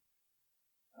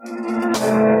Welcome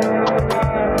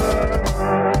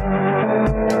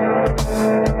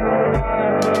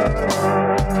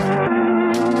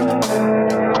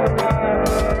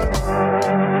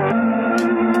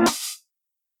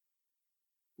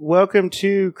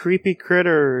to Creepy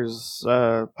Critters,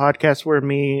 a podcast where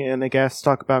me and the guests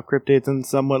talk about cryptids in a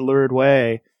somewhat lurid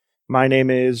way. My name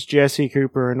is Jesse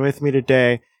Cooper, and with me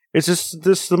today is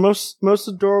this the most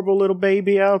adorable little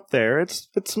baby out there. It's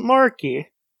Marky.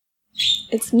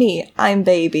 It's me. I'm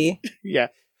baby. Yeah.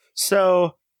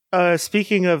 So,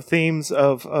 speaking of themes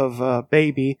of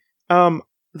baby,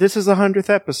 this is the 100th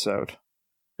episode.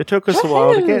 It took us a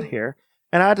while to get here,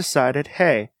 and I decided,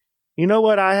 hey, you know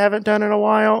what I haven't done in a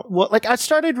while? Well, like I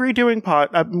started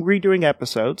redoing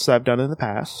episodes that I've done in the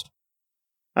past.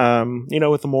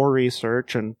 With more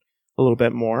research and a little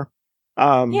bit more.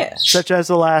 Such as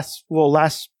the last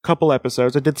couple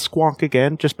episodes. I did Squonk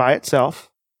again, just by itself.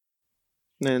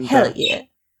 And, Hell yeah.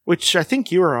 Which I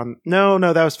think you were on. No,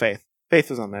 that was Faith.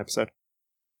 Faith was on the episode.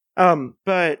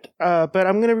 But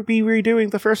I'm gonna be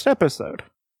redoing the first episode.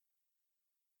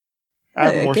 I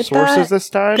have more sources this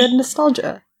time. Good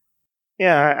nostalgia.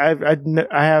 Yeah,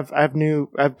 I have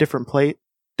different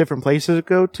places to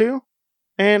go to,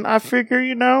 and I figure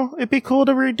it'd be cool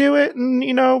to redo it, and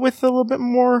with a little bit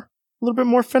more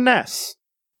finesse.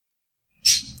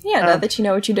 Yeah, now that you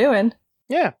know what you're doing.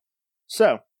 Yeah.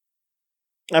 So,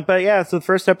 so the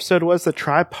first episode was the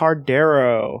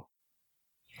Tripardero.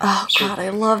 Oh god, I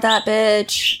love that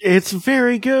bitch. It's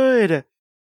very good.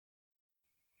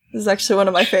 This is actually one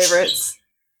of my favorites.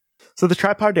 So the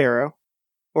Tripardero,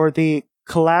 or the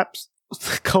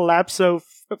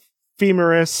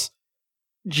Collapsofemoris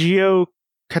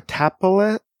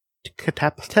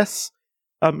geocatapetes,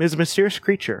 is a mysterious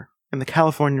creature in the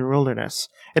California wilderness.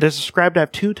 It is described to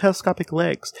have 2 telescopic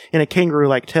legs and a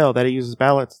kangaroo-like tail that it uses to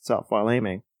balance itself while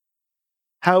aiming.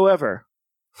 However,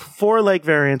 4-leg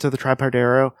variants of the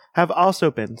Tripardero have also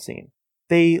been seen.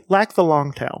 They lack the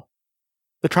long tail.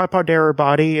 The Tripardero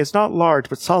body is not large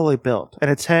but solidly built, and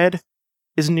its head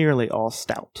is nearly all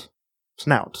snout.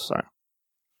 Sorry.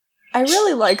 I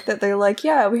really like that they're like,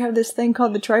 yeah, we have this thing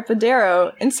called the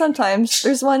Tripardero, and sometimes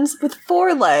there's ones with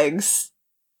 4 legs.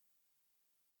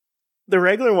 The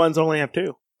regular ones only have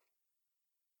 2.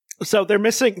 So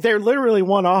they're literally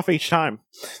one off each time.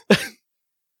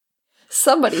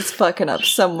 Somebody's fucking up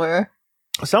somewhere.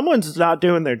 Someone's not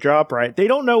doing their job right. They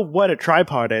don't know what a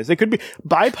tripod is. It could be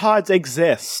bipods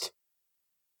exist.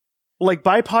 Like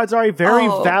bipods are a very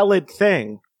valid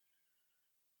thing.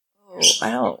 Oh,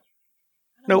 I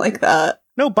don't like that.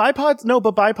 But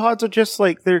bipods are just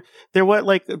like they're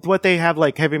what they have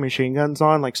like heavy machine guns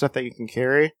on, like stuff that you can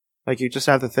carry. Like you just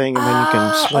have the thing and then you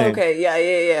can swing. Okay,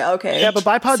 yeah, okay. Yeah, but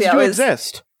bipods do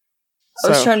exist. I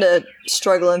was trying to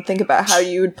struggle and think about how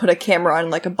you would put a camera on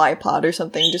like a bipod or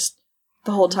something, just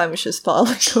the whole time it's just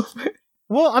falling over.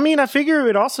 Well, I mean, I figure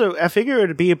it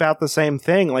would be about the same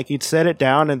thing. Like you'd set it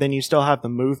down and then you still have the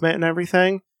movement and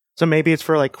everything. So maybe it's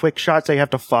for like quick shots that you have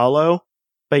to follow,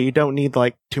 but you don't need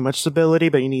like too much stability,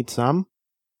 but you need some.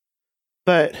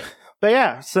 But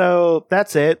yeah, so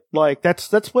that's it. Like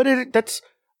that's what it. That's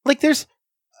like there's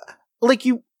like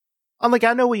you. I'm like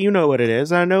I know what it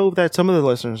is. I know that some of the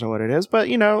listeners know what it is, but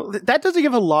that doesn't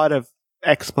give a lot of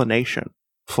explanation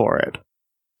for it.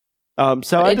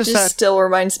 So I decided, just still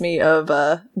reminds me of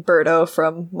Birdo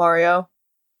from Mario.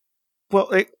 Well,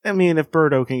 if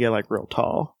Birdo can get like real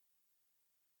tall.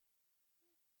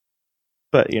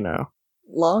 But,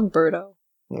 Long Birdo.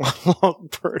 Long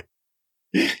Birdo.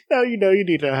 Now you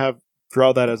need to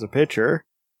draw that as a picture.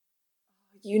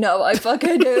 I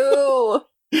fucking do!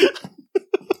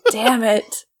 Damn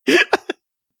it.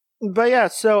 But yeah,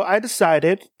 so I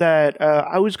decided that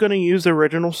I was going to use the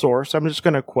original source. I'm just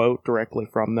going to quote directly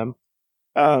from them.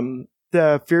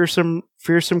 The fearsome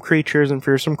creatures and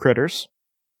fearsome critters.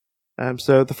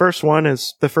 So the first one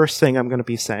is the first thing I'm going to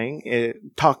be saying.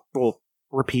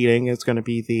 Repeating is going to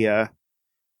be the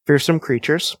fearsome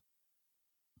creatures.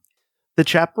 The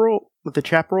chaparral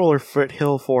or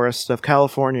foothill forest of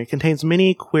California contains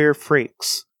many queer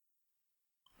freaks.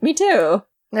 Me too.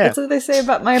 Yeah. That's what they say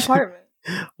about my apartment.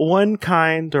 One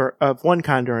kind or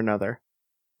another.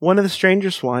 One of the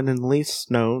strangest one and least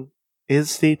known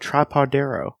is the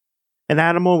Tripardero, an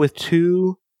animal with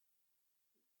 2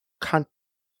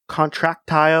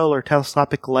 contractile or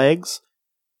telescopic legs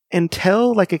and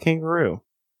tail like a kangaroo.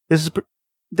 This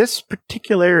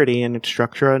particularity in its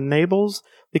structure enables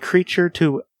the creature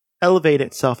to elevate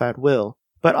itself at will,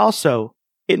 but also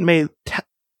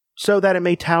so that it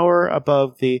may tower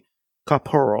above the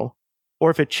corporal,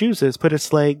 or if it chooses, pull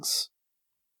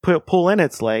in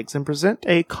its legs and present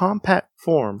a compact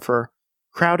form for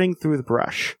crowding through the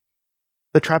brush.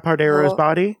 The Tripardero's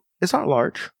body is not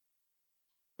large,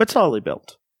 but solidly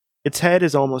built. Its head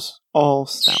is almost all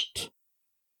snout.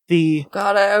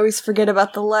 God, I always forget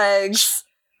about the legs.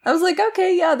 I was like,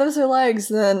 okay, yeah, those are legs.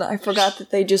 Then I forgot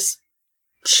that they just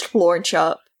launch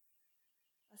up.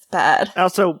 That's bad.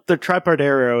 Also, the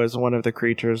Tripardero is one of the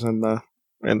creatures in the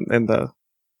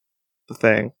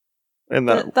thing. In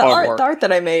the art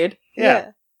that I made.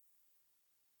 Yeah.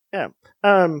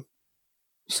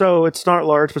 So it's not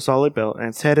large but solidly built, and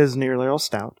its head is nearly all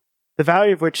stout. The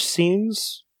value of which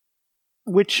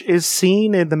is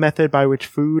seen in the method by which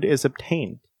food is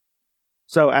obtained.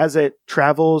 So as it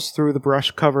travels through the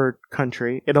brush-covered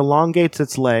country, it elongates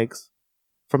its legs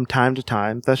from time to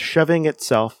time, thus shoving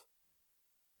itself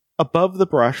above the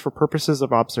brush for purposes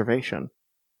of observation.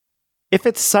 If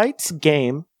it sights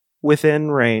game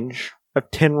within range of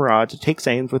 10 rods, it takes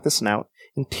aim with the snout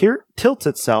and tilts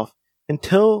itself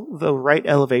until the right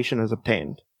elevation is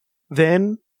obtained.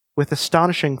 Then, with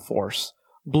astonishing force,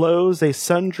 blows a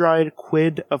sun-dried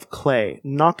quid of clay,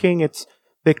 knocking its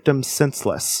victim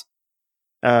senseless.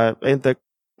 And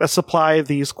a supply of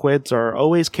these quids are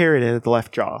always carried in the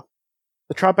left jaw.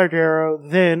 The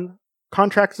Tripardero then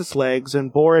contracts its legs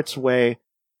and bore its way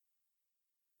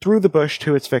through the bush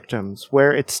to its victims,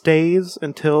 where it stays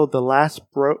until the last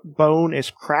bone is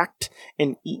cracked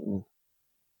and eaten.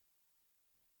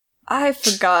 I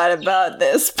forgot about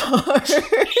this part.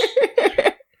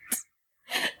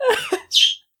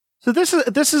 So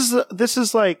this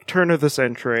is like turn of the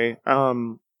century.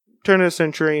 Turn of the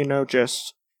century,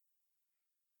 just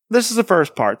this is the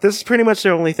first part. This is pretty much the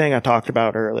only thing I talked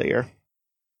about earlier.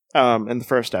 In the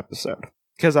first episode,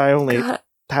 because I only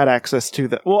had access to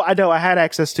I had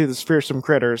access to the fearsome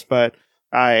critters, but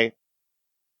I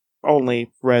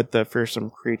only read the fearsome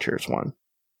creatures one.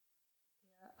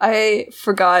 I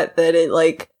forgot that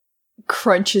it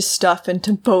crunches stuff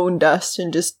into bone dust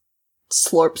and just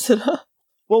slurps it up.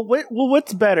 Well,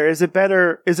 what's better? Is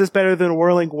this better than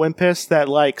Whirling Wimpus that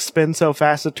spins so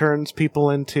fast it turns people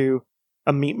into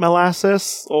a meat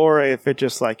molasses, or if it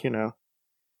just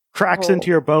cracks into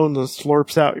your bones and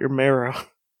slurps out your marrow?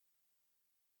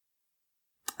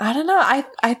 I don't know.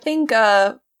 I think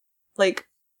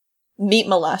meat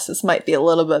molasses might be a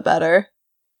little bit better.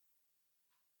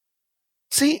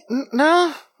 See,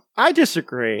 no, I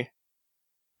disagree.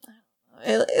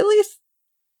 At least,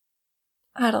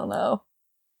 I don't know.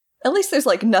 At least there's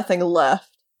nothing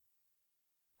left.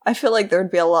 I feel like there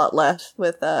would be a lot left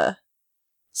with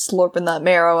slurping that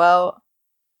marrow out.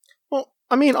 Well,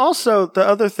 I mean, also the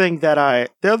other thing that I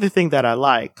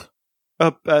like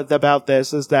about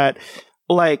this is that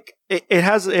it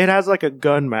has a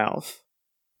gun mouth.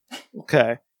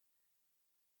 Okay.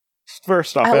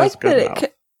 First off, I like gun mouth.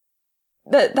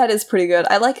 That is pretty good.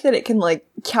 I like that it can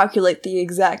calculate the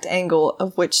exact angle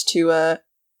of which to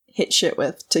hit shit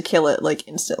with to kill it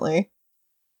instantly.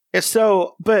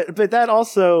 So, but that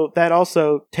also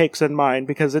takes in mind,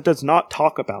 because it does not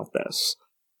talk about this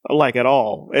at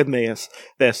all in this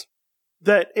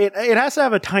that it has to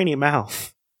have a tiny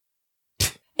mouth.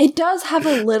 It does have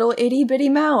a little itty bitty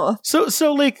mouth. So it's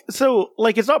not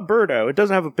Birdo. It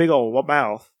doesn't have a big old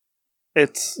mouth.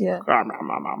 It's just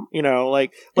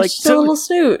so a little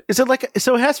snoot. Is it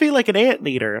so? It has to be like an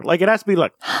anteater. It has to be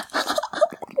like.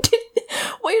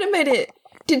 Wait a minute.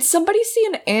 Did somebody see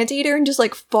an anteater and just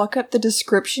fuck up the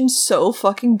description so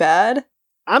fucking bad?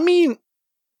 I mean,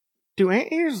 do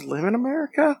anteaters live in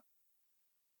America?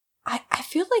 I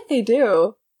feel like they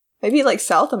do. Maybe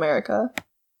South America.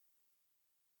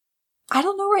 I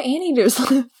don't know where anteaters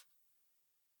live.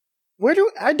 Where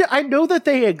do I know that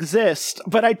they exist,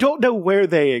 but I don't know where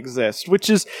they exist,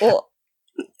 which is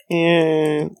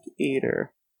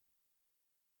Anteater.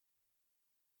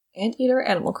 Anteater,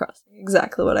 Animal Crossing,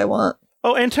 exactly what I want.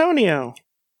 Oh, Antonio.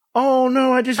 Oh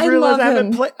no, I just realized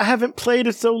I haven't played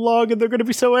it so long, and they're going to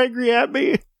be so angry at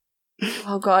me.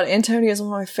 Oh god, Antonio is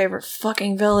one of my favorite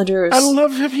fucking villagers. I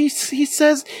love him. He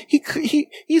says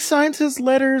he signs his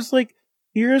letters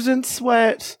years in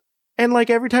sweat. And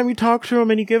every time you talk to him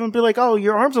and you give him, be like, "Oh,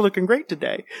 your arms are looking great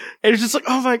today," and it's just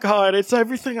oh my god, it's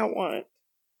everything I want.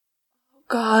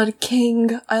 God,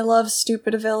 King, I love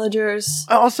stupid villagers.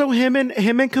 Also, him and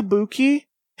Kabuki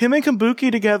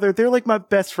together, they're my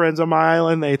best friends on my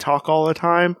island. They talk all the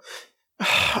time.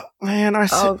 Man,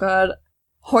 oh god,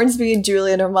 Hornsby and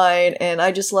Julian are mine, and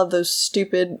I just love those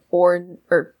stupid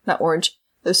those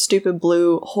stupid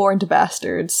blue horned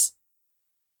bastards.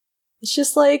 It's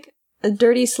just a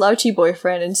dirty, slouchy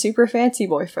boyfriend and super fancy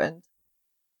boyfriend.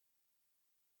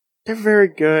 They're very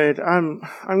good. I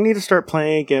need to start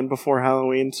playing again before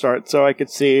Halloween starts so I could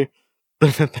see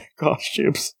their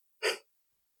costumes.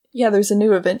 Yeah, there's a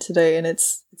new event today, and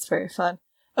it's very fun.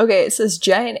 Okay, it says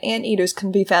giant anteaters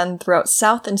can be found throughout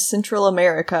South and Central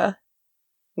America.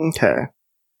 Okay.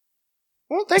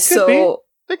 Well, they could be.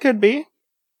 They could be.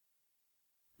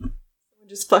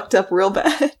 Just fucked up real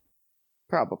bad.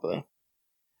 Probably.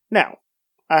 Now,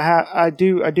 I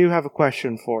do have a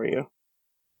question for you.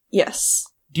 Yes.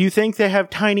 Do you think they have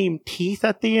tiny teeth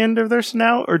at the end of their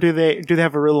snout, or do they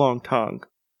have a real long tongue?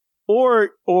 Or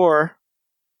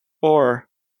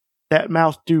that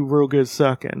mouth do real good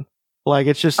sucking. Like,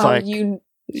 it's just like... You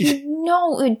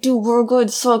know it do real good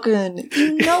sucking.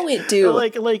 You know it do.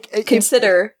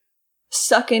 Consider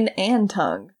sucking and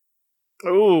tongue.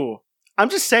 Ooh. I'm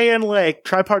just saying, like,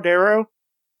 Tripardero.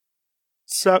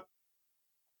 Suck.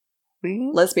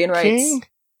 Queen? Lesbian rights.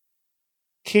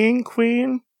 King,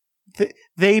 queen.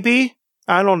 They be?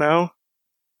 I don't know.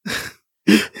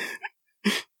 I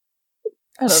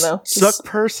don't know. Suck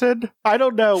person? I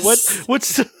don't know. What's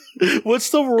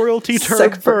the royalty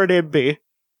term for an MB?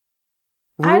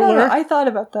 I don't know. I thought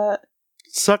about that.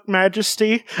 Suck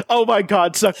majesty? Oh my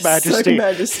god, suck majesty. Suck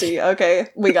majesty. Okay,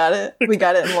 we got it. We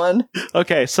got it in one.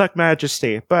 Okay, suck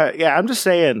majesty. But yeah, I'm just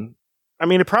saying. I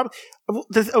mean, it probably...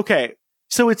 Okay,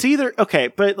 so it's either... Okay,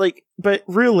 but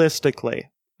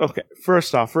realistically... Okay,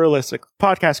 first off, realistic.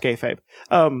 Podcast kayfabe.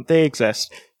 They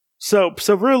exist. So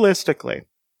realistically...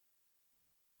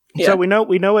 Yeah. So we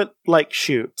know it, like,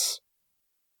 shoots.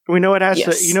 We know it has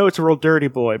to... it's a real dirty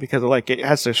boy because, like, it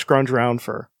has to scrunch around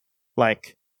for,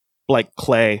 like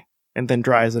clay, and then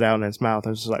dries it out in its mouth,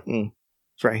 and it's just like,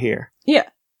 it's right here. Yeah.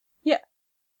 Yeah.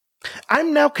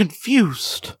 I'm now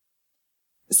confused.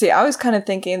 See, I was kind of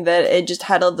thinking that it just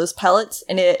had all those pellets,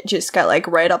 and it just got, like,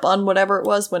 right up on whatever it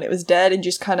was when it was dead, and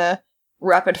just kind of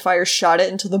rapid fire shot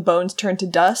it until the bones turned to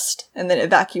dust, and then it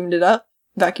vacuumed it up,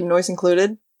 vacuum noise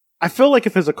included. I feel like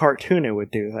if it was a cartoon, it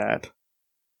would do that.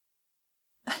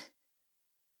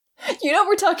 You know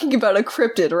we're talking about a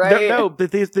cryptid, right? No,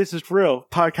 but this is real.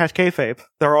 Podcast kayfabe.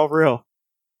 They're all real.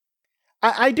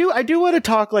 I do want to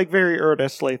talk, like, very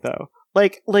earnestly, though.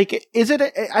 Like, is it...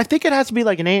 I think it has to be,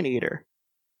 like, an anteater.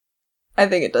 I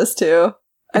think it does, too.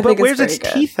 But where's its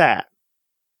teeth at?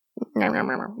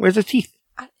 Where's its teeth?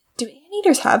 Do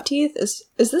anteaters have teeth? Is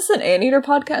this an anteater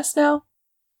podcast now?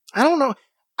 I don't know.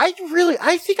 I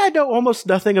think I know almost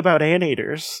nothing about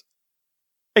anteaters.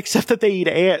 Except that they eat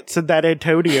ants, and that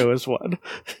Antonio is one.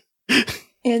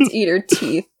 Ants eat their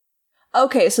teeth.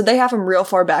 Okay, so they have them real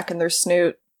far back in their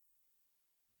snoot.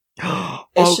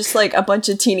 It's just like a bunch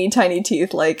of teeny tiny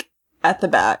teeth, like, at the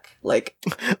back. Like,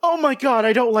 oh my god,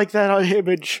 I don't like that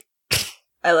image.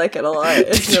 I like it a lot.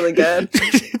 It's really good.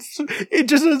 It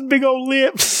just has big old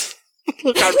lips.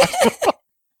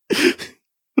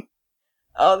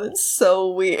 Oh, that's so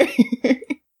weird.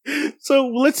 So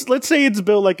let's say it's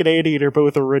built like an anteater, but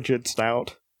with a rigid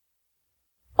snout.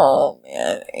 Oh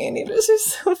man, anteaters are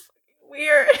so fucking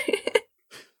weird.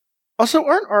 Also,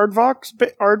 aren't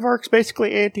aardvarks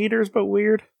basically anteaters, but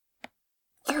weird?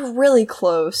 They're really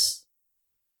close.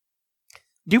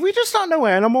 Do we just not know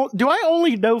animal? Do I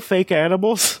only know fake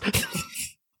animals?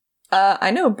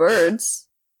 I know birds.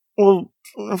 Well,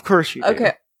 of course you do.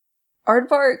 Okay.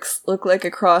 Aardvarks look like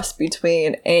a cross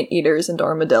between anteaters and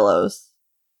armadillos.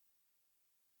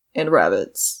 And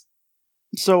rabbits.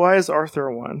 So why is Arthur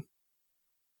one?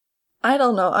 I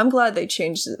don't know. I'm glad they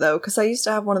changed it, though, because I used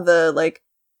to have one of the, like,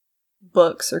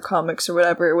 books or comics or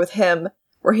whatever with him,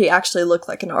 where he actually looked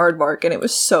like an aardvark, and it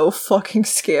was so fucking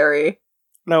scary.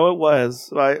 No, it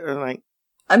was.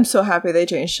 I'm so happy they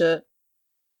changed it.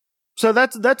 So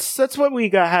that's what we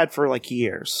had for, like,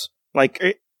 years.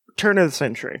 Like, turn of the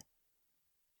century.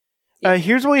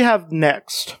 Here's what we have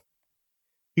next.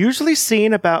 Usually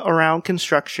seen around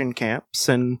construction camps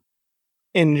and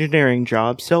engineering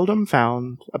jobs, seldom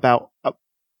found about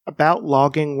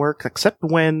logging work, except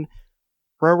when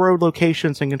railroad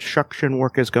locations and construction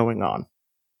work is going on.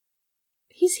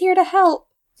 He's here to help,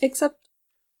 except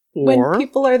when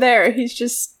people are there, he's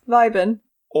just vibing.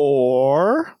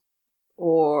 Or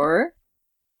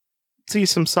see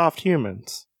some soft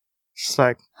humans. It's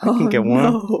like, I can get one.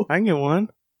 No. I can get one.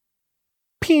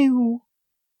 Pew.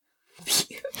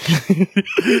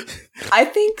 I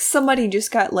think somebody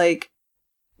just got, like,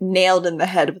 nailed in the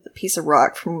head with a piece of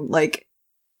rock from, like,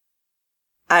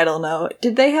 I don't know.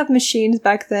 Did they have machines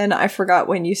back then? I forgot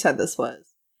when you said this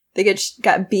was. They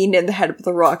got beamed in the head with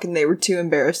a rock, and they were too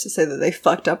embarrassed to say that they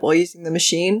fucked up while using the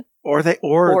machine. Or they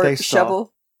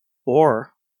shovel.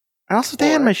 Or also they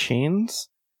had machines.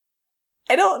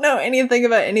 I don't know anything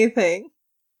about anything.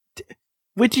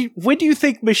 When do you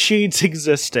think machines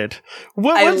existed?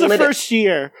 What was the first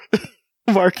year,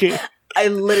 Marky? I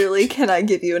literally cannot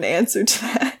give you an answer to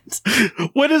that.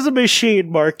 What is a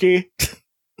machine, Marky?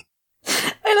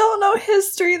 I don't know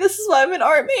history. This is why I'm an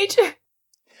art major.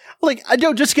 Like, I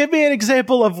don't, just give me an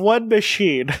example of one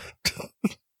machine.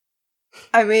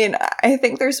 I mean, I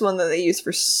think there's one that they use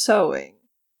for sewing.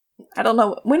 I don't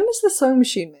know. When was the sewing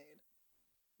machine made?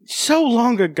 So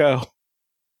long ago.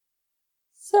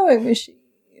 Sewing machine.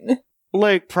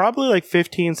 Like, probably like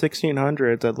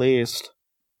 1600s at least.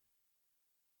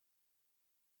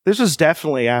 This was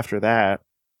definitely after that.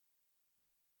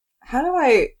 How do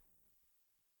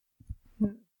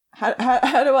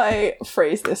I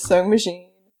phrase this? Sewing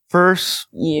machine. First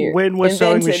Year. When was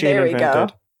Invented, sewing machine there we invented?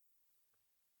 go.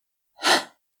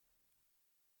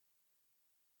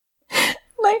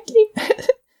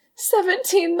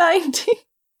 1790.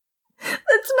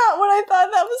 That's not what I thought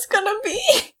that was gonna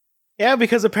be. Yeah,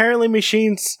 because apparently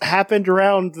machines happened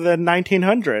around the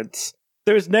 1900s.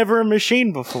 There was never a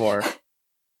machine before.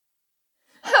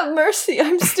 Have mercy,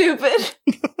 I'm stupid.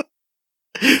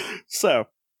 So,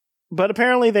 but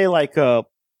apparently they like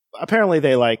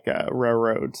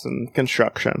railroads and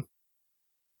construction.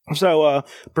 So,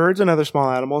 birds and other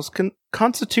small animals can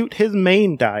constitute his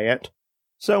main diet.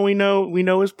 So we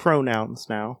know his pronouns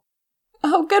now.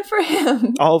 Oh, good for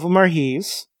him. All of them are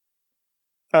he's.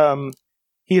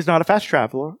 He is not a fast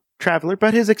traveler,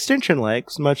 but his extension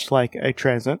legs, much like a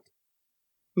transit,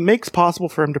 makes possible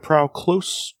for him to prowl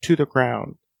close to the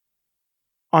ground.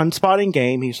 On spotting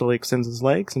game, he slowly extends his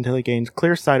legs until he gains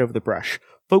clear sight over the brush,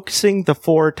 focusing the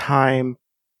 4-time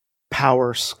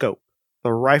power scope.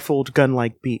 The rifled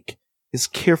gun-like beak is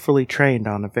carefully trained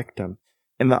on a victim,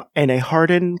 and a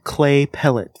hardened clay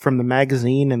pellet from the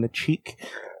magazine in the cheek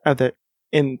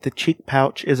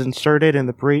pouch is inserted in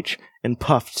the breech and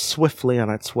puffed swiftly on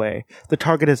its way. The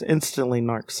target is instantly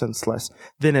knocked senseless,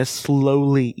 then is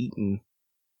slowly eaten.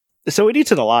 So it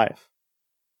eats it alive.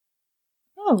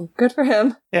 Oh, good for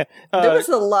him. Yeah, there was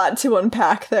a lot to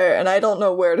unpack there, and I don't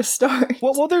know where to start.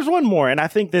 Well, there's one more, and I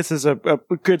think this is a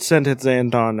good sentence to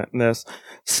end on this.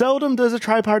 Seldom does a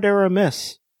tripardero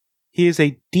miss. He is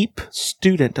a deep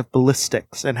student of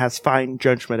ballistics and has fine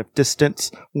judgment of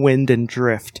distance, wind, and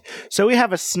drift. So we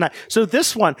have a snipe. So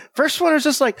this first one is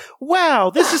just like, wow,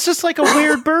 this is just like a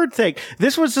weird bird thing.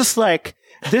 This was just like,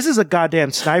 this is a goddamn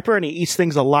sniper, and he eats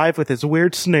things alive with his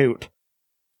weird snoot.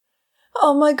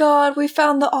 Oh my god, we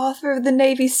found the author of the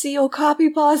Navy SEAL copy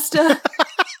pasta.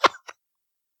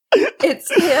 It's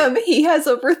him. He has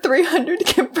over 300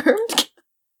 confirmed.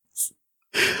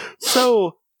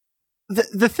 So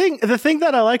the thing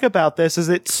that I like about this is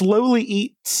it slowly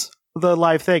eats the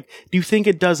live thing. Do you think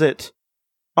it does it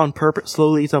on purpose?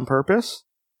 Slowly eats on purpose?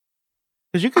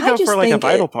 Because you could go for like a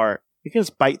vital part. You can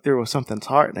just bite through something's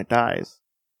heart and it dies.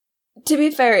 To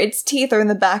be fair, its teeth are in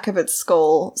the back of its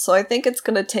skull, so I think it's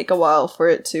gonna take a while for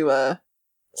it to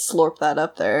slurp that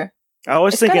up there.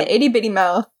 It's got an itty bitty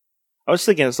mouth. I was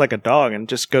thinking it's like a dog and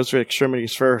just goes for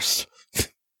extremities first. I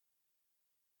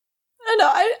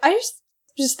know. I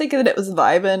just thinking that it was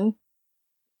vibing.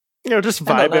 Just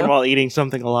vibing while eating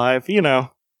something alive. You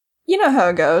know how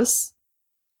it goes.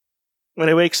 When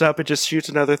it wakes up, it just shoots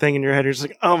another thing in your head. You're just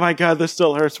like, oh my god, this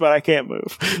still hurts, but I can't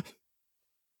move.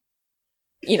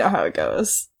 You know how it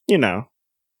goes. Yeah.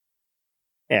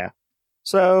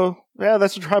 So, yeah,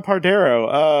 that's a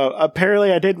tripardero.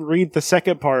 Apparently I did read the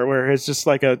second part where it's just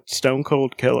like a stone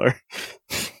cold killer.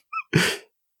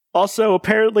 Also,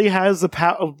 apparently has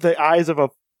the eyes of a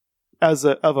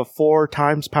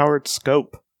 4-times powered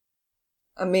scope.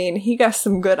 I mean, he got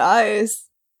some good eyes.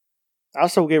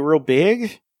 Also get real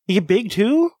big. He get big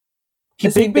too?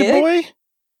 Is he big boy?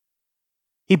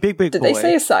 He big boy. Did they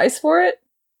say a size for it?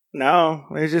 No,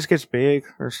 it just gets big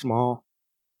or small.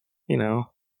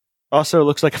 Also, it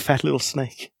looks like a fat little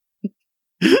snake.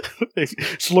 He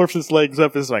slurps his legs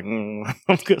up. It's like, I'm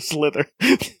gonna slither.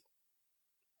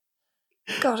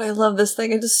 God, I love this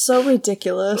thing. It is so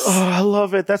ridiculous. Oh, I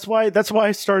love it. That's why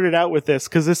I started out with this,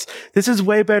 because this is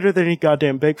way better than any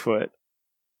goddamn Bigfoot.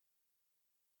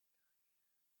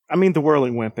 I mean, the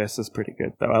Whirling Wimpus is pretty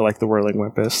good, though. I like the Whirling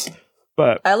Wimpus.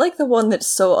 But I like the one that's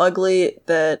so ugly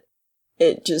that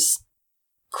it just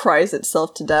cries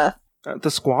itself to death. The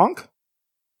Squonk?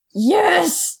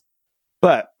 Yes!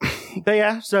 But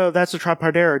yeah, so that's a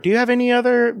tripardero. Do you have any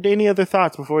other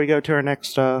thoughts before we go to our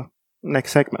next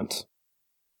segment?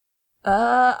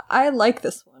 I like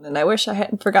this one, and I wish I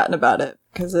hadn't forgotten about it,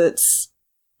 because it's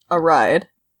a ride.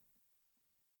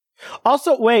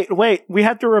 Also, wait, we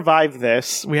have to revive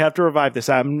this.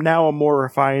 I'm now a more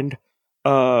refined,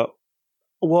 well,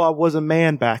 I was a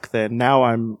man back then. Now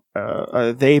I'm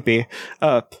a baby.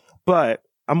 But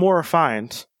I'm more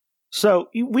refined. So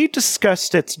we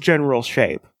discussed its general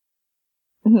shape.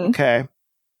 Mm-hmm. Okay.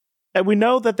 And we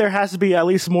know that there has to be at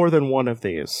least more than one of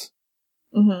these.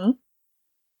 Mm-hmm.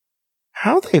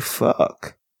 How they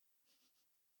fuck?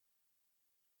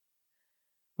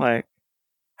 Like,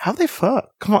 how they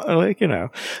fuck? Come on, like,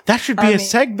 that should be a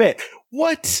segment.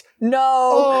 What?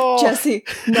 No, Oh. Jesse.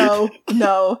 No.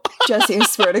 Jesse, I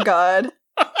swear to God.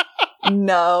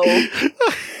 No.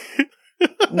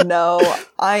 No.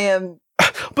 I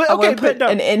want to put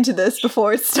an end to this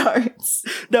before it starts.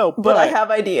 No, but I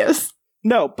have ideas.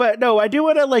 No, I do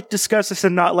want to like discuss this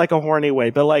in not like a horny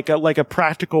way, but like a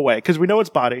practical way, because we know its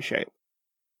body shape.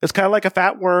 It's kind of like a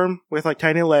fat worm with like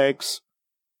tiny legs,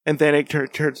 and then it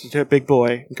turns into a big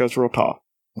boy and goes real tall.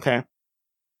 Okay.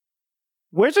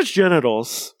 Where's its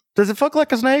genitals? Does it fuck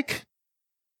like a snake?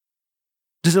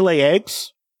 Does it lay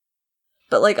eggs?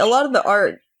 But like a lot of the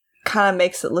art kind of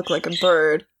makes it look like a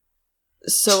bird.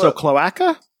 So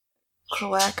cloaca?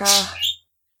 Cloaca.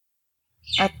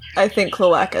 I think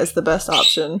cloaca is the best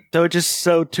option.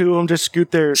 So two of them just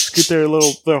scoot their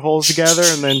holes together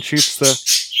and then shoots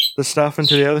the stuff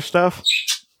into the other stuff.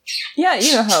 Yeah,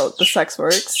 you know how the sex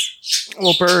works.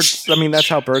 Well, birds. I mean, that's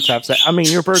how birds have sex. I mean,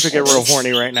 your birds are getting real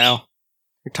horny right now.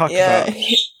 You're talking about.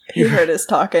 He heard us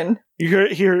talking. He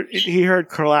heard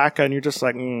cloaca, and you're just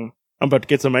like, I'm about to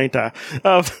get some ain't I?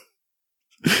 No,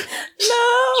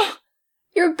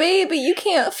 you're a baby. You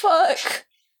can't fuck.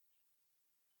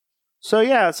 So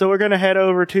we're gonna head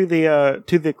over to the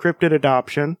cryptid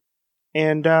adoption,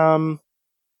 and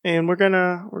we're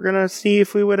gonna see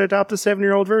if we would adopt a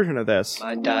 7-year-old version of this.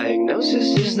 My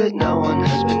diagnosis is that no one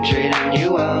has been treating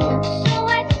you well. So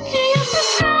let's see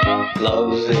if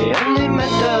love's the only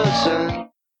medicine.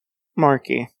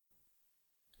 Marky.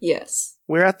 Yes.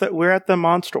 We're at the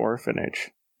monster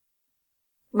orphanage.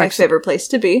 My favorite place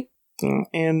to be.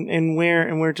 And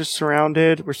we're just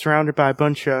surrounded. We're surrounded by a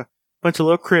bunch of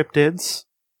little cryptids,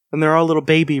 and they're all little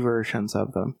baby versions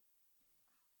of them.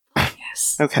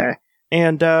 Yes. Okay.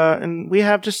 And we just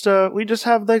have just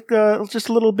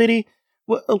a little bitty,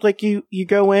 like you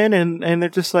go in and they're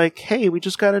just like, hey, we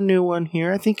just got a new one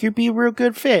here. I think you'd be a real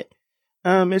good fit.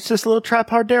 It's this little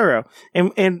Tripardero.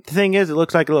 And the thing is, it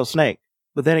looks like a little snake,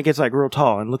 but then it gets like real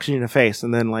tall and looks you in the face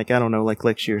and then like, I don't know, like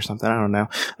licks you or something. I don't know.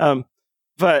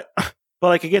 But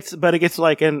like it gets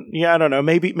like, and yeah, I don't know.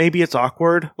 Maybe it's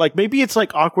awkward. Like maybe it's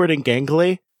like awkward and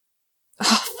gangly.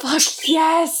 Oh, fuck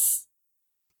yes.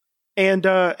 And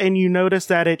you notice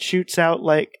that it shoots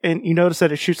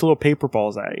little paper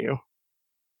balls at you.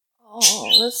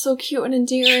 Oh, that's so cute and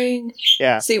endearing.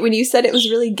 Yeah. See, when you said it was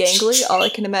really gangly, all I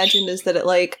can imagine is that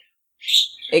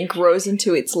it grows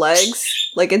into its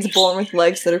legs. Like it's born with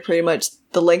legs that are pretty much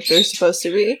the length they're supposed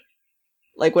to be.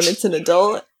 Like when it's an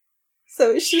adult.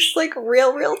 So it's just like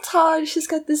real tall. She's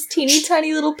got this teeny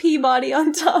tiny little pea body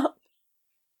on top.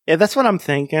 Yeah, that's what I'm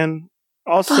thinking.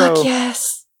 Also, fuck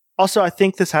yes. Also, I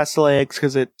think this has to lay eggs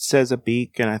because it says a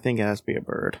beak, and I think it has to be a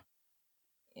bird.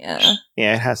 Yeah.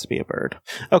 Yeah, it has to be a bird.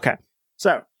 Okay.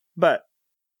 So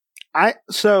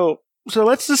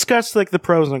let's discuss like the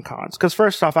pros and cons. Because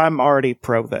first off, I'm already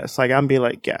pro this. Like I'm be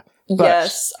like, yeah. But,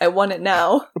 yes, I want it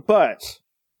now. But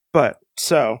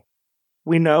so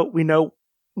we know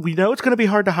it's going to be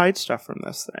hard to hide stuff from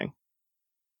this thing.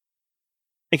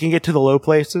 It can get to the low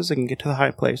places. It can get to the high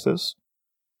places.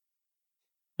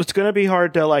 It's going to be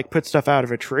hard to like put stuff out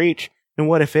of its reach. And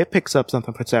what if it picks up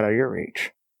something, puts it out of your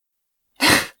reach?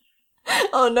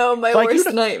 Oh no, my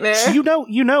worst nightmare.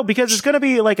 You know, because it's going to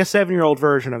be like a 7-year-old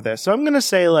version of this. So I'm going to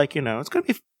say like, it's going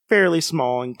to be fairly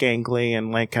small and gangly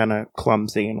and like kind of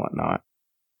clumsy and whatnot.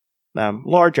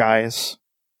 Large eyes.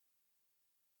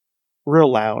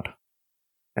 Real loud.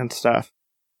 And stuff.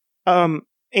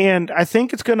 And I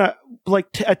think it's going to, like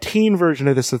a teen version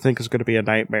of this I think is going to be a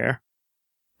nightmare.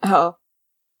 Oh.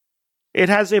 It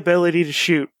has the ability to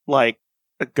shoot like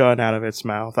a gun out of its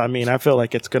mouth. I mean, I feel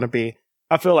like you're going to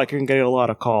get a lot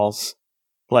of calls.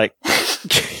 Like,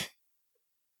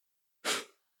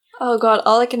 oh god,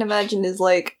 all I can imagine is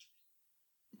like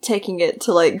taking it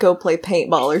to like go play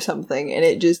paintball or something and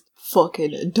it just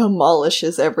fucking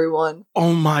demolishes everyone.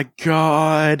 Oh my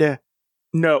god.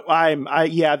 No,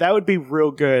 yeah, that would be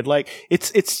real good. Like,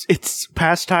 its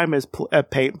pastime is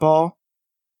paintball.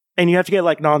 And you have to get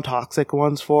like non-toxic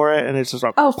ones for it, and it's just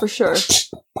like, oh, for sure.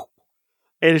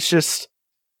 And it's just,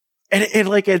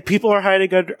 and people are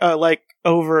hiding under, like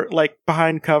over, like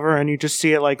behind cover, and you just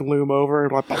see it like loom over,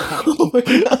 and like,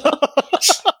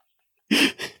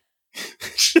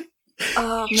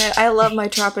 oh man, I love my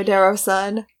Tripardero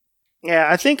son. Yeah,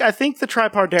 I think the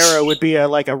Tripardero would be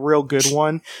a real good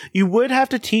one. You would have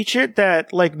to teach it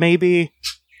that like maybe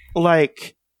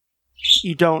like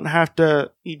you don't have to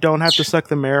suck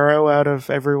the marrow out of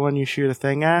everyone you shoot a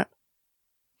thing at.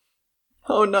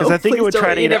 Oh no! Because I think it please would don't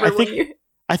try to eat eat. everyone.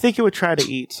 I think it would try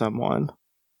to eat someone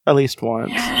at least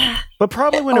once, but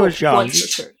probably when it was young. Once for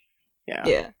sure. Yeah.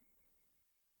 Yeah.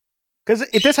 Because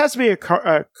this has to be a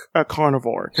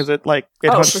carnivore, because it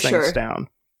hunts for things sure. down.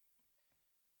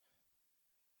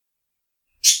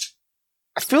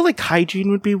 I feel like hygiene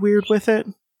would be weird with it.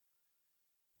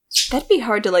 That'd be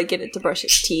hard to get it to brush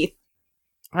its teeth.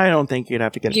 I don't think you'd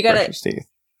have to get it to brush its teeth.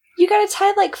 You gotta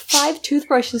tie 5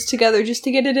 toothbrushes together just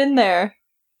to get it in there.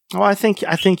 Well, I think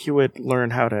you would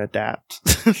learn how to adapt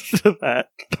to that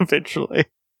eventually.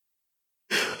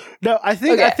 No, I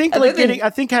think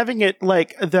having it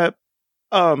the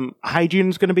hygiene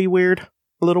is going to be weird,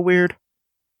 a little weird.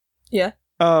 Yeah.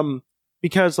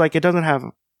 Because it doesn't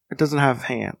have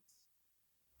hands,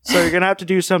 so you're gonna have to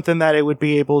do something that it would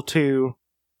be able to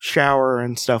shower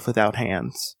and stuff without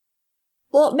hands.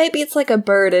 Well, maybe it's like a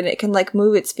bird and it can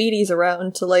move its feeties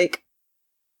around to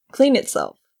clean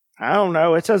itself. I don't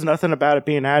know. It says nothing about it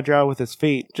being agile with its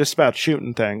feet, just about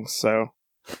shooting things. So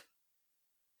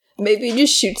maybe it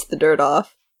just shoots the dirt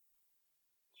off.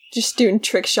 Just doing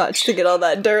trick shots to get all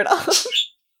that dirt off.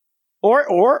 Or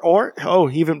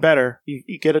even better,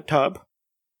 you get a tub,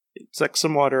 suck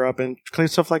some water up, and clean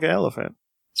stuff like an elephant.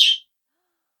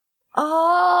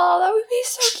 Oh, that would be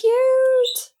so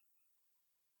cute.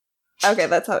 Okay,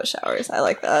 that's how it showers. I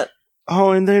like that.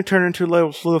 Oh, and then it turn into a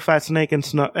little fat snake and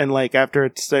after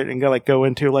it's go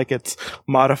into its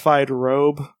modified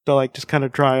robe to just kind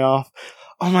of dry off.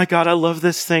 Oh my god, I love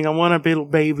this thing. I want a little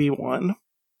baby one.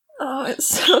 Oh, it's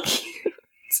so cute.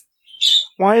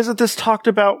 Why isn't this talked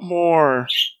about more?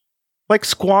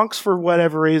 Squonks, for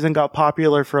whatever reason, got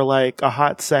popular for a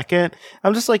hot second.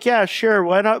 I'm just yeah, sure,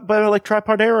 why not? But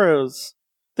Triparderos,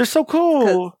 they're so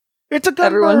cool. It's a gunbird.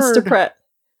 Everyone's depressed.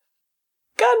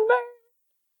 Gunbird.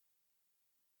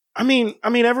 I mean,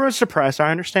 everyone's depressed.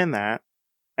 I understand that,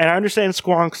 and I understand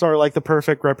squonks are the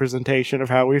perfect representation of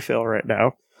how we feel right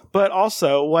now. But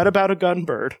also, what about a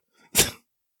gunbird?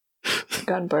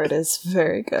 Gunbird is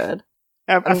very good.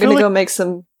 I'm gonna go make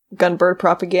some gunbird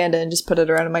propaganda and just put it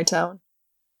around in my town.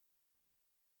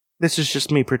 This is just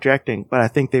me projecting, but I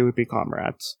think they would be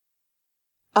comrades.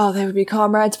 Oh, they would be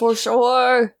comrades for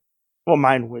sure. Well,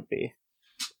 mine would be.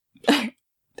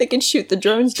 They can shoot the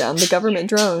drones down, the government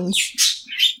drones.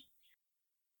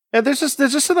 Yeah, there's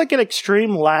just an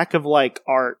extreme lack of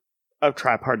art of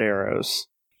Triparderos.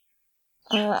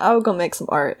 I will go make some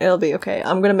art. It'll be okay.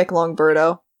 I'm gonna make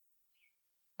Longbirdo.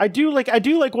 I do like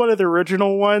one of the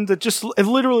original ones. It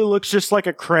literally looks just like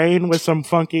a crane with some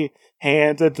funky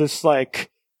hands and just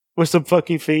with some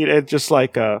funky feet and just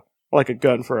like a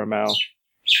gun for a mouth.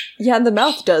 Yeah, the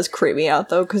mouth does creep me out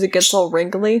though because it gets all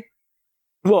wrinkly.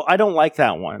 Well, I don't like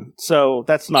that one, so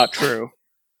that's not true.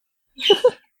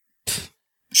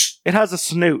 It has a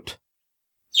snoot.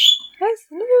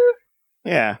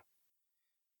 Yeah.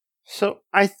 So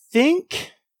I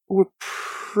think we're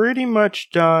pretty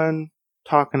much done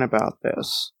talking about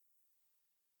this.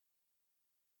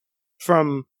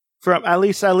 From at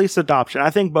least adoption. I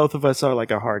think both of us are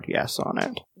a hard yes on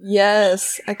it.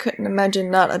 Yes, I couldn't imagine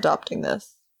not adopting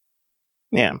this.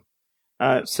 Yeah.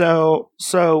 So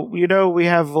we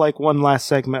have one last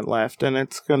segment left, and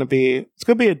it's gonna be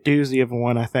a doozy of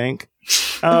one, I think.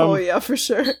 Oh yeah, for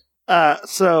sure.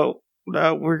 So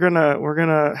we're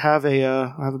gonna have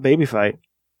a baby fight.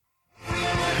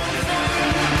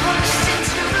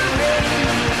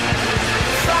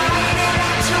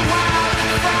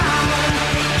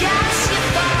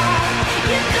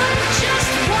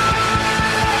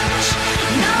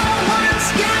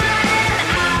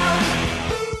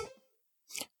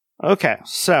 Okay,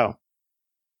 so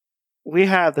we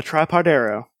have the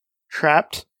Tripardero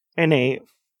trapped in a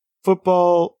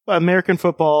American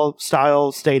football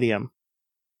style stadium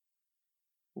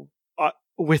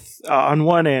with on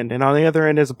one end, and on the other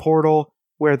end is a portal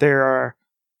where there are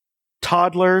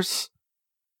toddlers,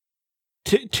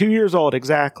 2 years old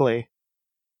exactly,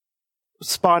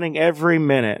 spawning every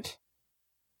minute.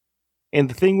 And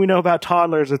the thing we know about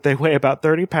toddlers is that they weigh about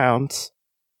 30 pounds,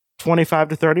 25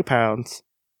 to 30 pounds.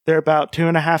 They're about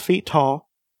 2.5 feet tall.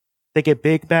 They get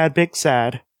big, bad, big,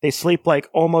 sad. They sleep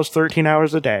almost 13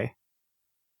 hours a day.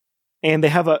 And they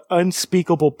have an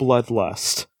unspeakable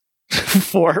bloodlust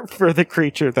for the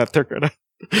creature that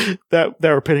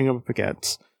they're pitting them up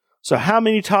against. So how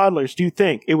many toddlers do you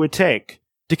think it would take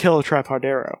to kill a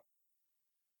Tripardero?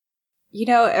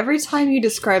 Every time you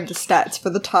describe the stats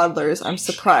for the toddlers, I'm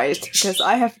surprised because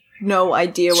I have no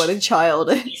idea what a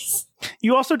child is.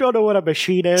 You also don't know what a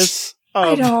machine is.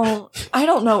 I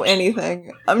don't know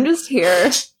anything. I'm just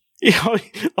here.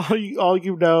 All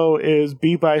you know is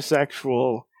be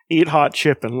bisexual, eat hot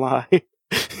chip, and lie.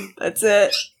 That's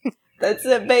it. That's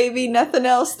it, baby. Nothing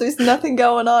else. There's nothing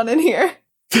going on in here.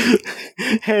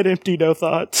 Head empty, no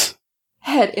thoughts.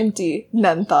 Head empty,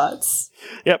 none thoughts.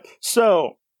 Yep.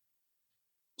 So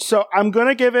I'm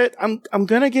gonna give it. I'm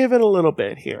gonna give it a little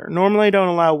bit here. Normally, I don't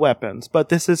allow weapons, but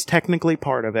this is technically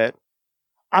part of it.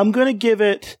 I'm gonna give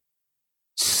it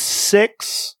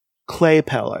 6 clay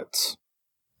pellets.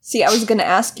 See, I was going to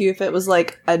ask you if it was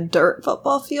like a dirt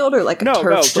football field or like a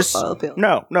turf football field.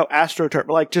 No, AstroTurf.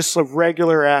 Like just a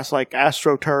regular ass, like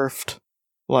AstroTurfed.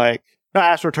 Like,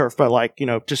 not AstroTurf, but like,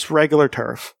 just regular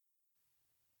turf.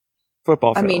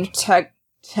 Football field. I mean,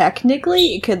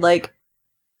 technically, it could like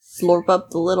slurp up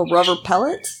the little rubber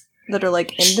pellets that are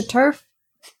like in the turf.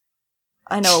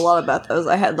 I know a lot about those.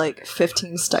 I had like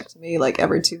 15 stuck to me like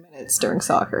every 2 minutes during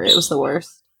soccer. It was the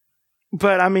worst.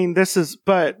 But I mean, this is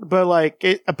but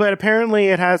apparently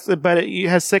it has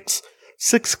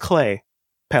 6 clay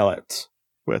pellets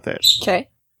with it. Okay,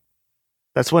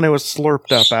 that's when it was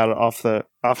slurped up off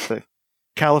the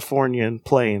Californian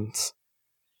plains.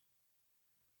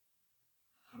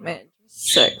 Man,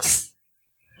 6.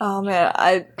 Oh man,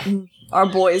 our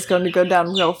boy is going to go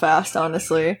down real fast.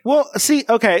 Honestly. Well, see,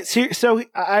 okay, so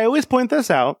I always point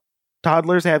this out: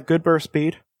 toddlers have good burst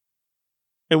speed.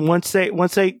 And once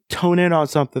they tone in on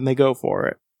something, they go for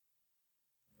it.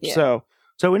 Yeah.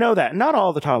 So we know that. Not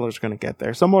all the toddlers are going to get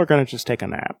there. Some are going to just take a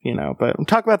nap, But I'm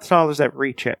talking about the toddlers that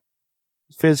reach it,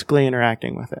 physically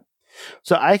interacting with it.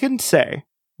 So I can say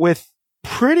with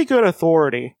pretty good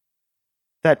authority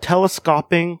that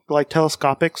telescopic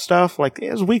stuff, like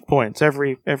it has weak points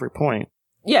every point.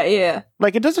 Yeah.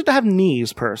 Like it doesn't have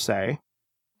knees per se.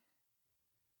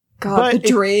 God, but the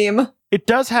dream. It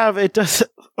does. Okay.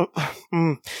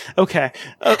 Okay.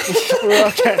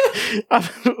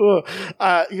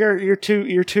 You're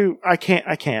too. I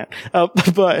can't.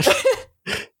 But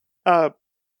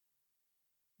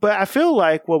I feel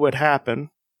like what would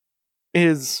happen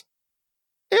is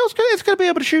it's going to be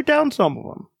able to shoot down some of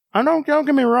them. Don't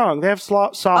get me wrong. They have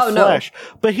soft flesh.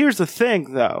 But here's the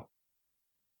thing, though.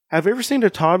 Have you ever seen a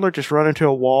toddler just run into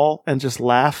a wall and just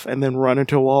laugh and then run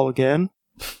into a wall again?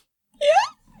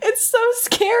 It's so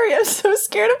scary. I'm so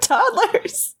scared of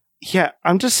toddlers. Yeah,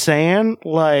 I'm just saying,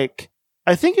 like,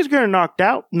 I think he's going to knock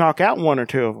out 1 or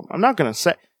 2 of them. I'm not going to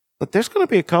say, but there's going to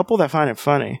be a couple that find it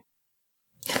funny.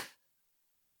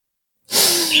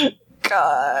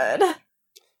 God.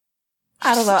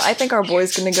 I don't know. I think our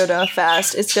boy's going to go down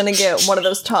fast. It's going to get one of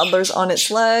those toddlers on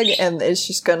its leg, and it's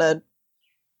just going to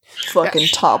fucking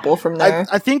topple from there.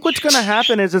 I think what's gonna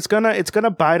happen is it's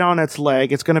gonna bite on its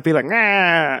leg. It's gonna be like,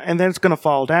 nah, and then it's gonna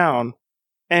fall down,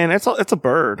 and it's a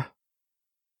bird.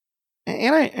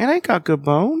 And I ain't got good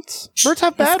bones. Birds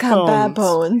have bad bones. Bad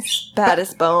bones.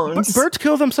 Baddest bones. Birds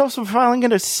kill themselves for falling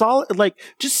into solid, like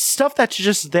just stuff that's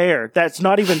just there. That's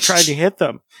not even trying to hit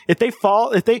them. If they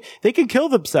fall, they can kill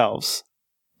themselves.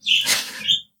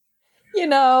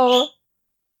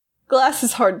 Glass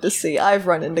is hard to see. I've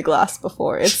run into glass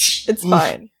before. It's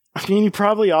fine. I mean, you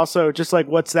probably also just like,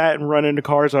 what's that, and run into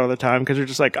cars all the time because you're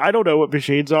just like, I don't know what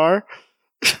machines are.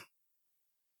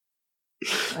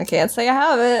 I can't say I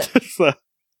have it. So,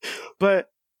 but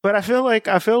I feel like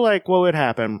what would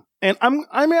happen, and I'm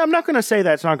not going to say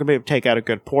that it's not going to be able to take out a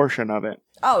good portion of it.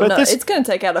 Oh, but no, it's going to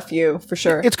take out a few for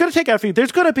sure. It's going to take out a few.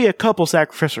 There's going to be a couple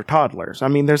sacrificial toddlers. I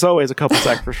mean, there's always a couple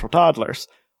sacrificial toddlers,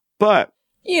 but.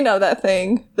 You know that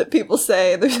thing that people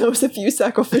say, there's always a few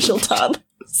sacrificial toddlers.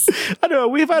 I know,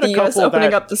 we've had a couple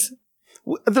opening up this.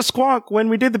 The squonk, when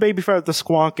we did the baby fire with the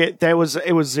squonk,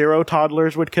 it was 0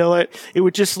 toddlers would kill it. It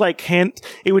would just like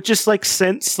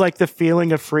sense like the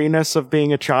feeling of freeness of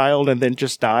being a child and then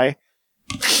just die.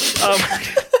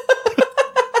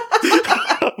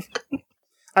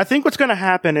 I think what's gonna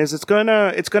happen is it's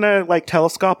gonna like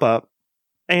telescope up.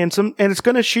 And it's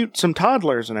going to shoot some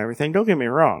toddlers and everything. Don't get me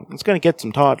wrong; it's going to get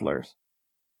some toddlers,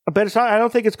 but it's not. I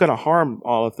don't think it's going to harm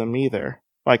all of them either,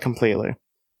 like completely. And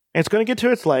it's going to get to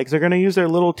its legs. They're going to use their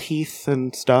little teeth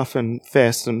and stuff and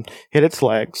fists and hit its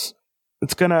legs.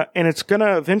 It's gonna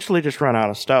eventually just run out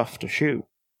of stuff to shoot.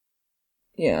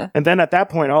 Yeah. And then at that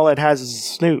point, all it has is a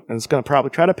snoot, and it's going to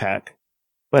probably try to peck.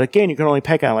 But again, you can only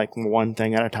peck at like one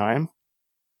thing at a time.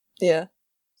 Yeah.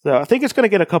 So I think it's going to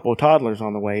get a couple of toddlers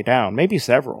on the way down, maybe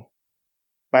several.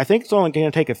 But I think it's only going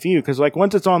to take a few, because like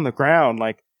once it's on the ground,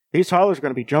 like these toddlers are going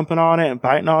to be jumping on it and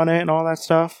biting on it and all that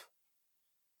stuff.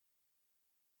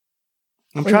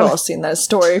 We've all seen that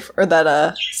story, or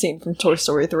that scene from Toy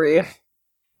Story 3.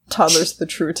 Toddlers the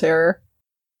True Terror.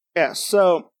 Yeah,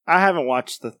 so I haven't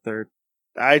watched the third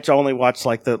I only watched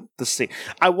like the scene.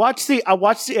 I watched the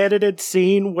edited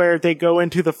scene where they go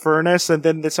into the furnace and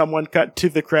then someone cut to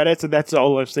the credits, and that's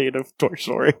all I've seen of Toy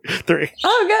Story 3.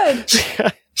 Oh,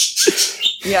 good.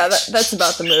 Yeah, that's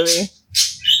about the movie.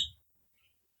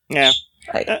 Yeah.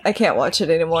 I can't watch it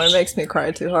anymore. It makes me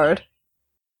cry too hard.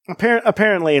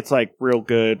 Apparently it's like real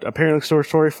good. Apparently Toy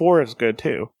Story 4 is good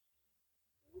too.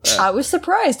 I was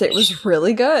surprised. It was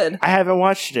really good. I haven't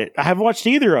watched it. I haven't watched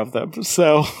either of them,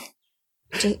 so...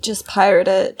 Just pirate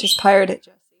it. Just pirate it,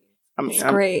 Jesse. It's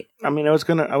great. I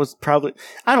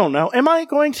don't know. Am I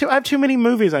going to? I have too many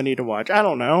movies I need to watch. I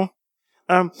don't know.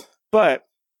 But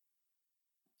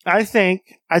I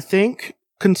think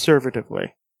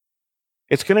conservatively,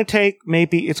 it's going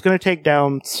to take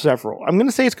down several. I'm going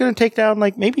to say it's going to take down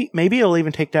like maybe it'll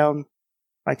even take down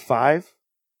like 5,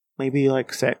 maybe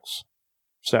like 6.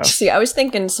 So see, I was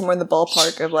thinking somewhere in the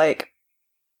ballpark of like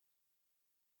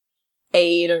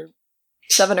 8 or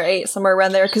 7 or 8, somewhere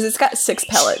around there, because it's got 6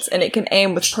 pellets and it can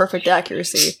aim with perfect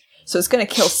accuracy, so it's going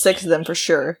to kill 6 of them for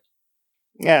sure.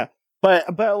 Yeah,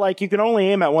 but like you can only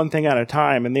aim at one thing at a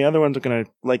time, and the other ones are going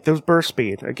to like those burst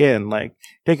speed again. Like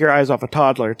take your eyes off a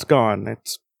toddler, it's gone.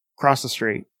 It's across the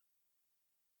street.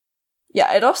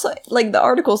 Yeah, it also like the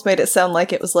articles made it sound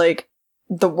like it was like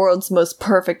the world's most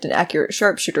perfect and accurate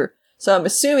sharpshooter. So I'm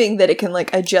assuming that it can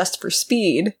like adjust for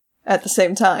speed at the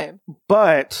same time,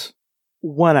 but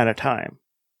one at a time.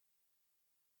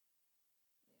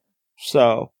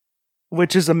 So,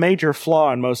 which is a major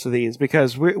flaw in most of these,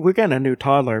 because we're getting a new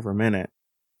toddler every minute.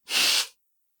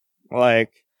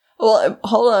 Like, well,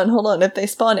 hold on. If they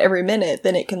spawn every minute,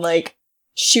 then it can like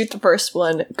shoot the first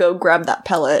one, go grab that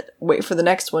pellet, wait for the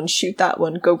next one, shoot that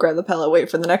one, go grab the pellet,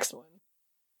 wait for the next one.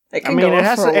 It can go it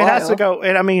has for a while. It has to go.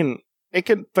 And I mean, it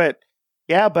could, but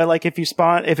yeah, but like if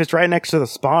it's right next to the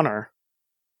spawner,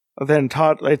 then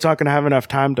it's not going to have enough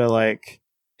time to like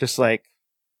just like.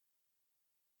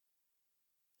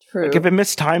 True. Like if it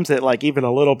mistimes it like even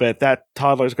a little bit, that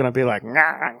toddler's going to be like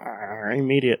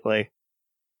immediately.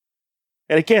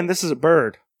 And again, this is a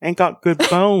bird. Ain't got good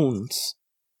bones.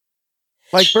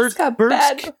 Like birds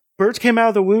came out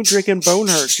of the womb drinking bone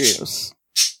hurt juice.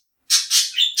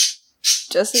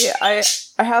 Jesse, I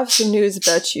have some news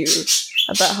about you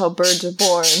about how birds are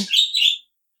born.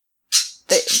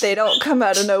 They don't come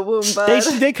out of no womb, bud.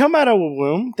 They come out of a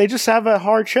womb. They just have a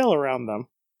hard shell around them.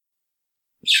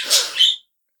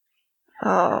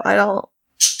 Oh, I don't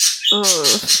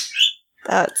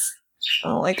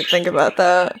like to think about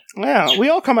that. Yeah, we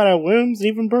all come out of wombs,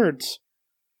 even birds.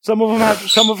 Some of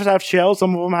us have shells,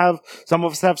 some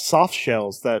of us have soft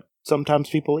shells that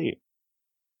sometimes people eat.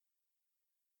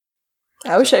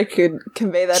 I wish I could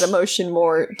convey that emotion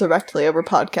more directly over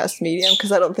podcast medium,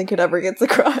 because I don't think it ever gets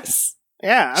across.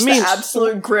 Yeah, I mean, the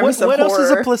absolute grimace of what horror. Else is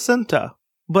a placenta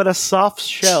but a soft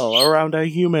shell around a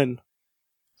human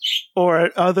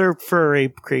or other furry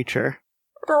creature?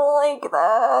 I don't like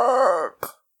that.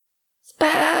 It's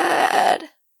bad.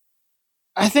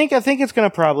 I think it's going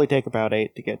to probably take about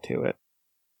 8 to get to it.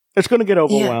 It's going to get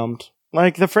overwhelmed. Yeah.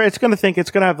 Like it's going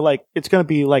to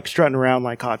be like strutting around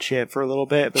like hot shit for a little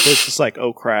bit, but it's just like,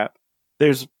 oh crap,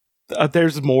 there's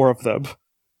more of them.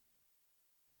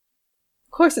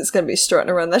 Of course, it's going to be strutting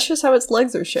around. That's just how its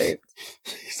legs are shaped.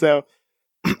 So,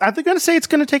 I'm going to say it's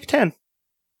going to take 10.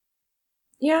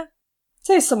 Yeah,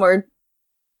 say somewhere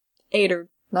 8 or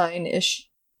 9-ish.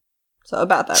 So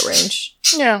about that range.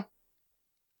 Yeah.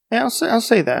 Yeah, I'll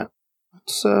say that.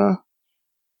 It's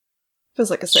feels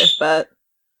like a safe bet.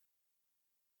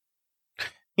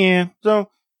 Yeah.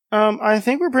 So, I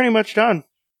think we're pretty much done.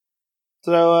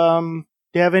 So,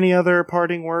 do you have any other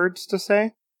parting words to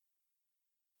say?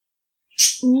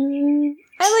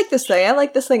 I like this thing. I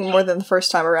like this thing more than the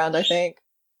first time around, I think.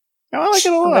 Oh, I like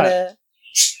it a lot. I'm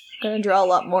gonna draw a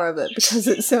lot more of it because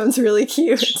it sounds really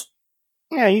cute.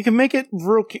 Yeah, you can make it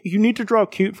real cute. You need to draw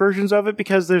cute versions of it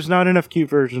because there's not enough cute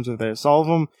versions of this. All of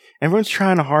them, everyone's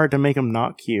trying hard to make them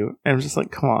not cute. And I'm just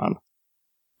like, come on.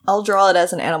 I'll draw it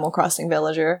as an Animal Crossing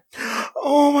villager.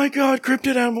 Oh my god,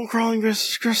 cryptid animal crawling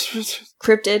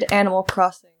Cryptid Animal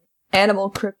Crossing.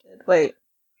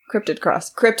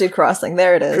 Cryptid Crossing,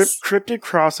 there it is. Cryptid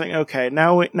Crossing, okay,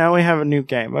 now we have a new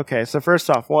game. Okay, so first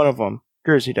off, one of them,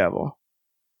 Jersey Devil.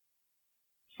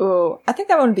 Ooh, I think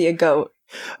that one would be a goat.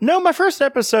 No, my first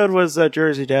episode was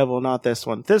Jersey Devil, not this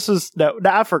one. This is, no,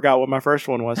 I forgot what my first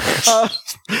one was.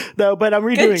 No, but I'm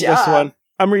redoing this one.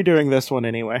 I'm redoing this one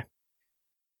anyway.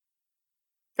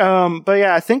 But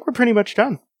yeah, I think we're pretty much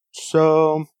done.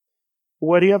 So,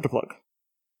 what do you have to plug?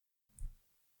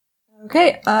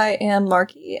 Okay, I am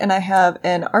Marky, and I have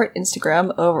an art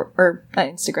Instagram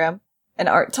an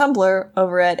art Tumblr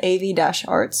over at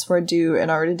AV-Arts, where I do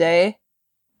an art a day.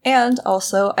 And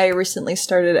also, I recently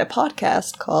started a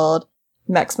podcast called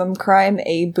Maximum Crime,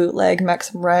 a bootleg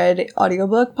Maximum Ride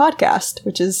audiobook podcast,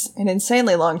 which is an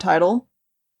insanely long title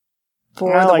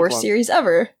for the worst series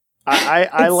ever.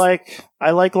 I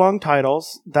like long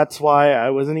titles. That's why I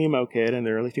was an emo kid in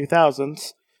the early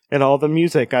 2000s, and all the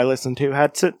music I listened to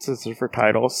had sentences for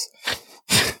titles.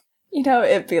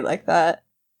 It'd be like that.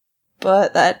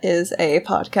 But that is a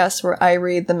podcast where I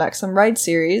read the Maximum Ride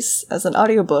series as an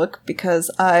audiobook because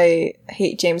I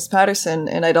hate James Patterson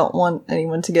and I don't want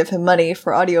anyone to give him money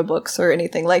for audiobooks or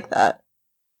anything like that.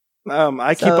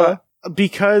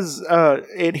 Because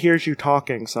it hears you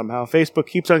talking somehow. Facebook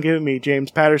keeps on giving me James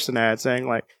Patterson ads saying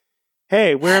like,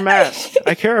 "Hey, wear a mask.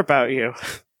 I care about you."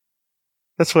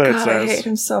 That's what it says. I hate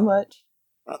him so much.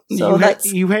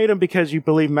 You hate him because you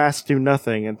believe masks do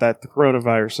nothing and that the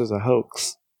coronavirus is a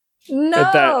hoax.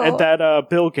 No! And that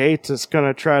Bill Gates is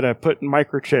gonna try to put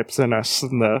microchips in us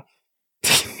in the...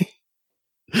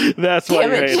 That's why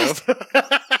you hate him.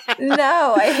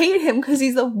 No, I hate him because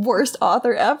he's the worst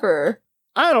author ever.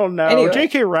 I don't know. Anyway.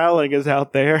 J.K. Rowling is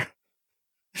out there.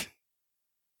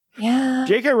 Yeah.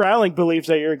 J.K. Rowling believes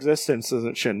that your existence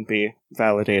shouldn't be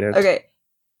validated. Okay.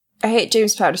 I hate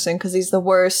James Patterson because he's the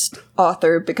worst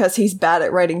author because he's bad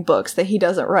at writing books that he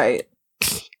doesn't write.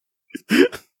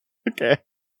 Okay.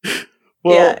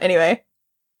 Well, yeah, anyway.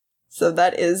 So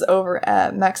that is over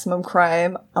at Maximum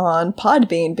Crime on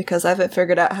Podbean because I haven't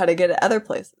figured out how to get it other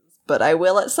places. But I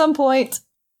will at some point.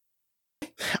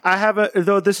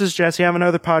 Though this is Jesse, I have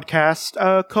another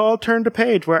podcast called Turn to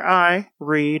Page where I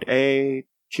read a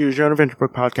Choose Your Own Adventure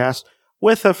book podcast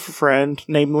with a friend,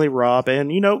 namely Rob,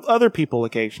 and, other people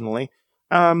occasionally.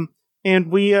 And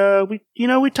we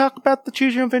talk about the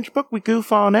Choose Your Own Adventure book, we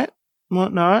goof on it, and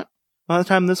whatnot. By the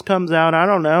time this comes out, I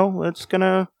don't know, it's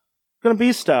gonna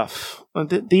be stuff. I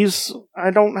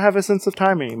don't have a sense of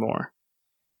time anymore.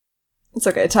 It's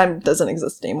okay, time doesn't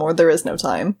exist anymore, there is no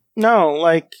time. No,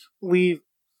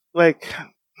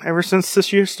 ever since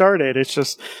this year started,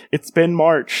 it's been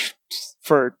March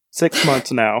for 6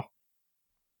 months now.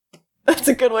 That's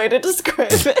a good way to describe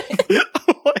it.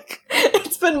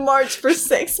 It's been March for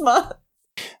 6 months.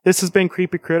 This has been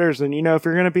Creepy Critters, and if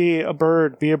you're gonna be a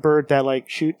bird that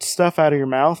shoots stuff out of your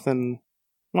mouth and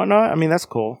whatnot. I mean, that's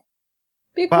cool.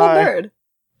 Be a cool bird.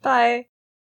 Bye.